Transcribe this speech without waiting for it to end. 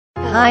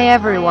Hi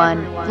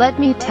everyone, let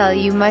me tell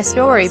you my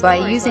story by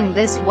using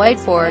this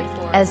whiteboard.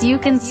 As you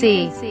can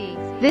see,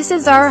 this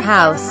is our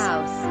house.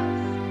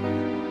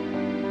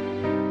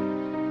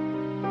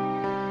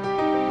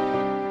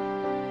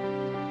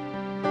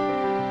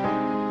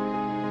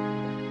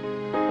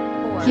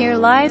 Here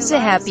lives a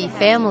happy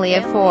family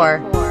of 4,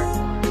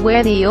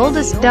 where the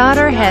oldest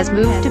daughter has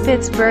moved to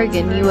Pittsburgh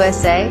in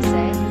USA.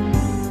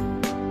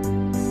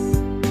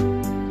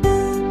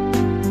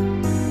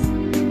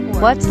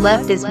 What's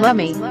left is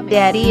Mommy,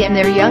 Daddy and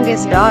their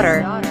youngest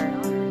daughter.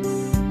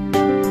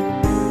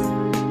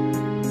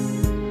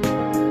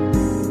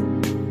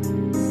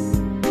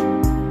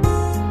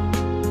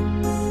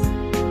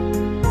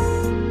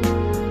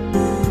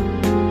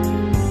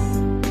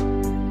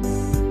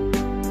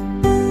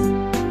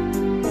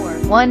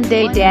 One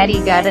day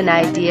Daddy got an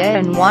idea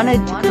and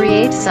wanted to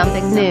create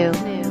something new.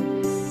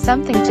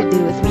 Something to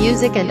do with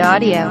music and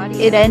audio.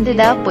 It ended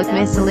up with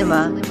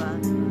Misolima.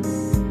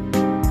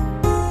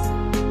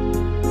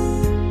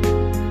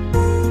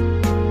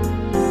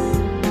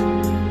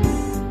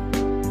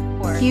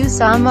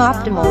 Some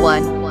optimal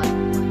one.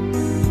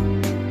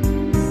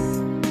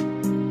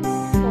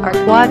 Our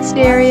quad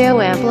stereo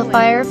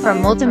amplifier for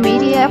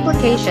multimedia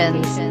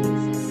applications,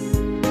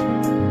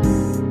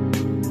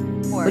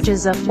 which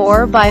is a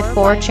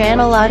 4x4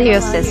 channel audio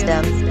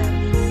system.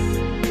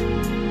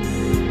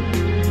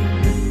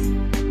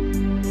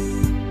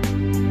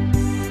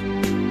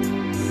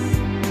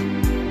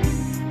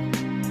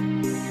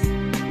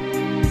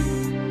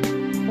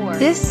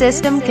 This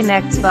system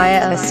connects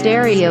via a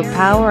stereo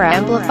power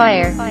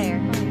amplifier,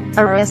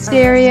 a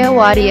stereo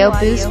audio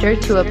booster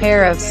to a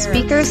pair of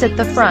speakers at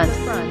the front,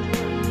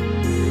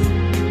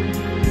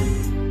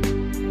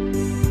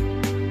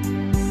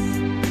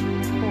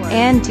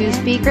 and 2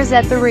 speakers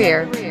at the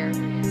rear.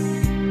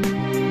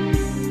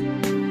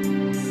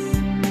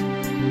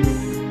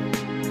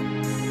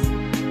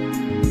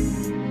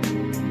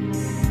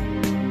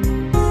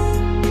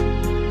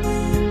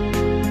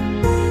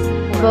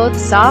 Both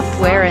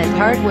software and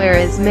hardware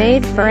is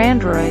made for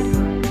Android,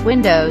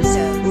 Windows,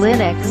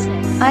 Linux,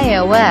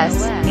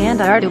 iOS, and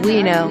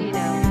Arduino.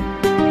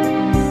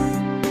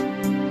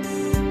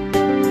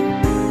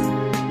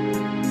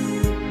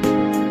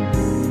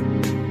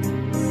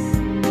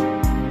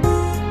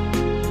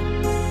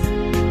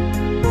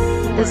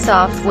 The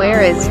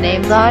software is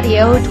named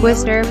Audio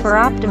Twister for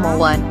Optimal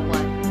One.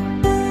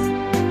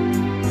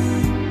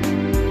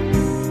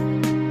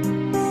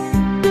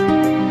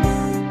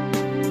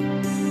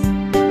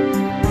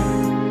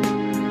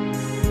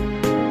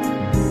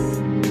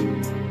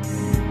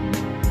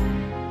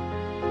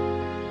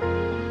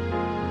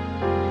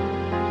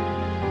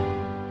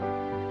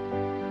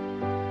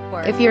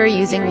 If you're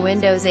using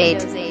Windows 8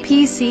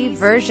 PC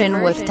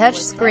version with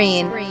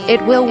touchscreen,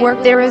 it will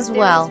work there as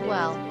well.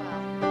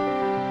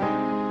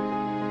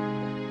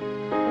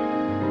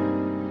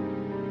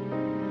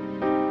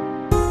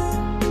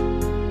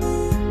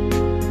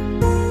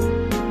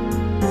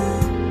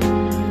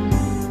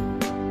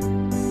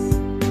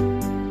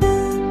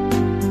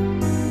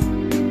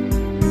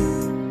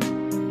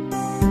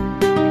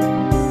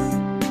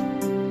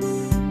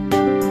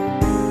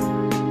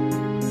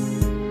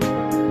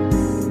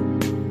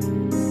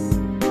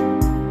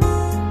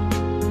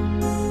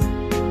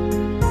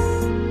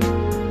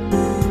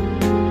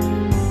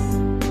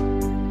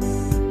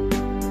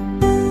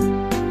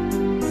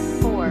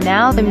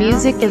 Now the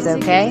music is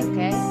okay.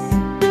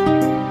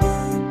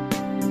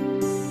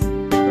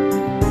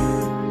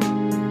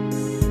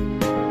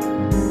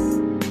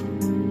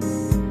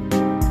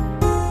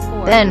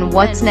 Then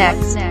what's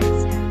next?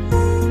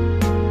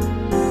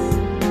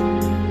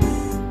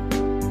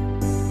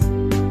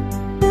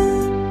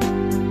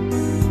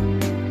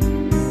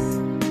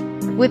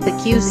 With the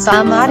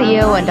QSOM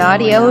Audio and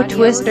Audio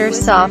Twister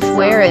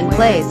software in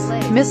place,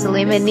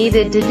 Misolima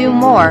needed to do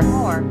more.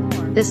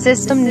 The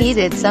system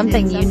needed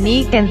something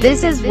unique, and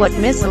this is what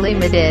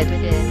Misolima did.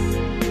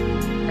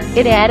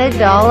 It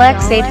added all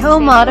X8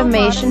 home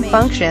automation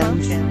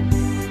functions.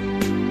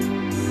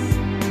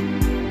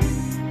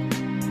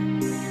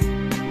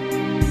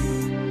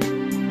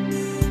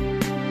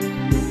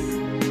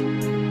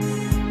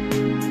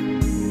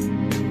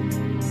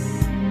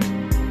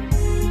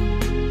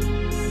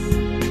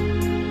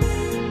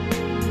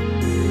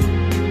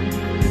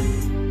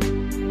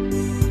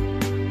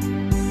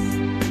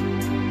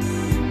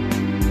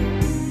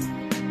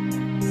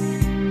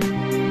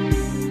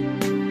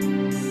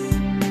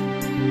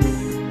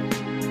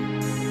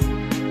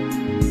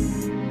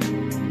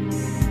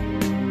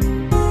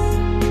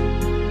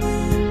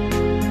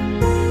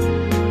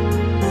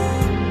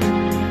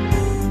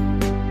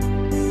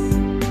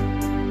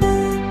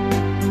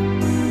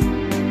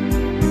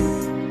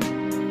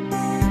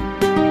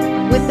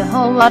 With the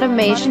home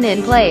automation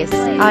in place,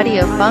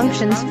 audio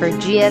functions for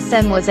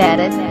GSM was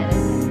added.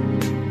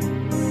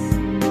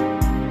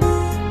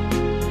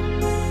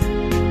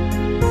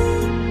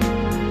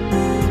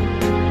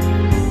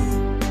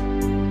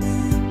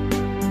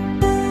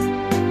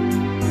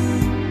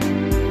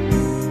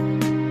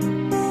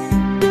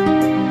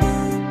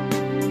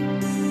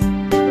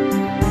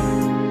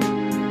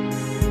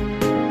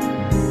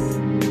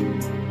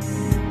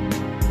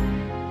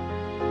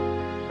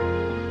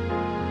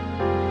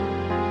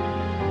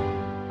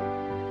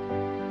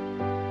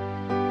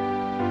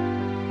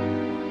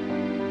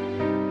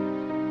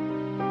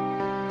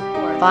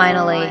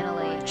 Finally,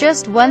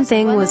 just one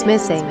thing was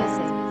missing.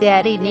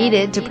 Daddy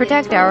needed to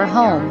protect our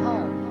home.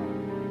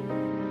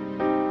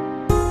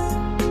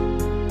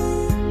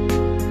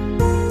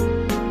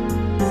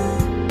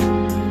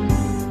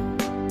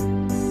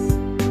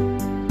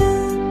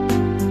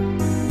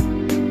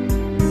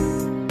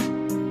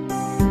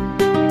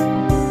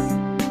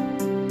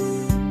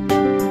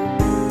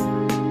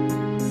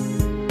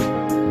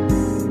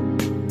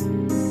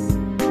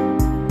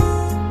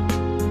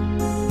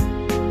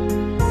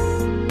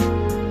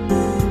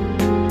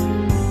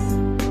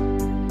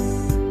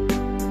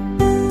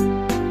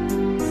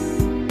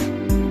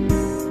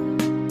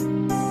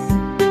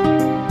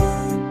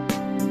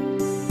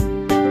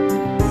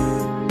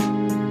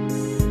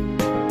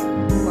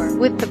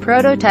 With the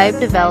prototype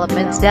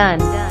developments done,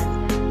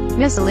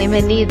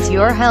 Misolima needs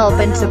your help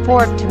and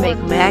support to make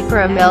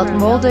macro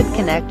melt-molded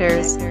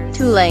connectors,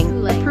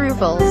 tooling,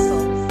 approvals,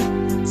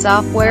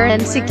 software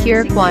and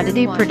secure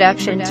quantity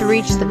production to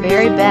reach the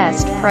very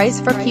best price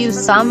for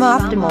Kusama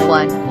Optimal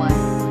 1.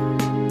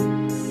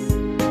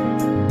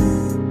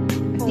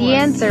 The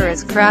answer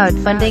is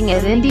crowdfunding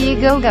at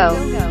Indiegogo.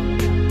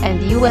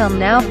 And you will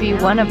now be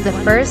one of the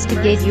first to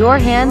get your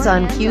hands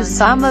on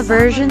Kusama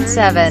version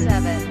 7.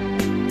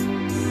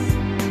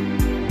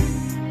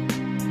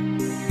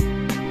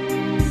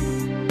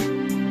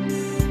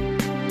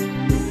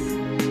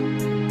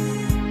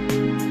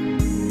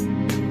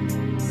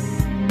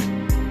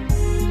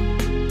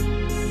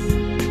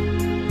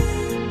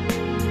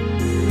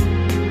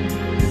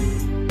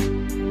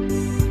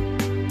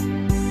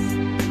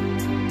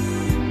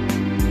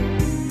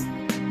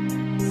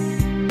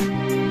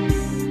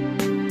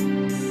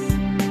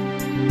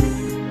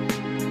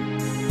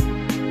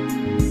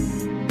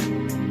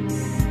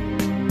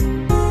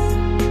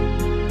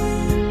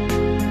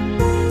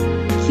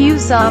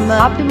 Kusama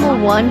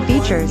Optimal 1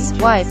 features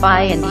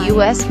Wi-Fi and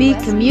USB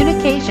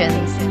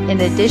communications, in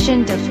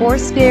addition to 4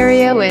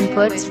 stereo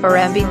inputs for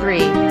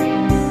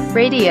MP3,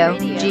 radio,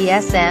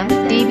 GSM,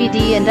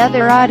 DVD and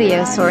other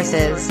audio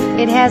sources.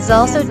 It has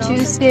also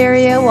 2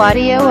 stereo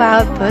audio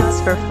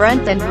outputs for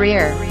front and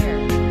rear.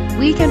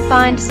 We can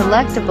find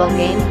selectable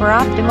gain for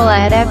optimal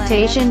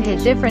adaptation to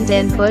different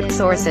input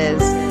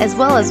sources, as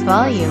well as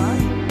volume,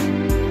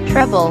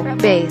 treble,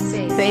 bass,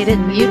 fade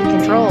and mute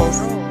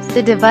controls.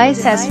 The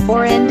device has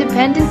 4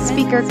 independent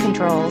speaker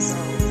controls,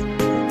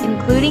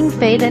 including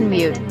fade and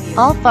mute.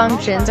 All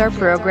functions are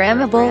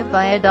programmable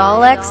via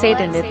DAL-X8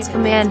 and its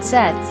command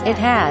set. It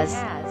has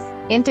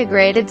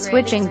integrated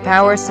switching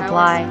power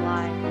supply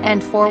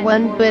and 4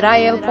 1-bit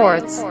I/O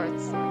ports,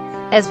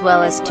 as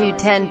well as 2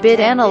 10-bit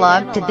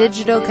analog to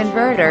digital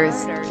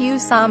converters.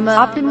 Kusama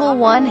Optimal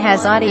 1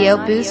 has audio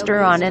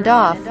booster on and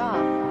off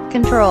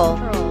control,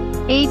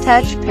 a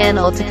touch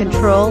panel to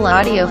control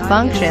audio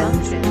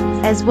functions,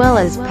 as well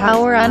as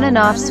power on and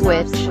off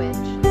switch.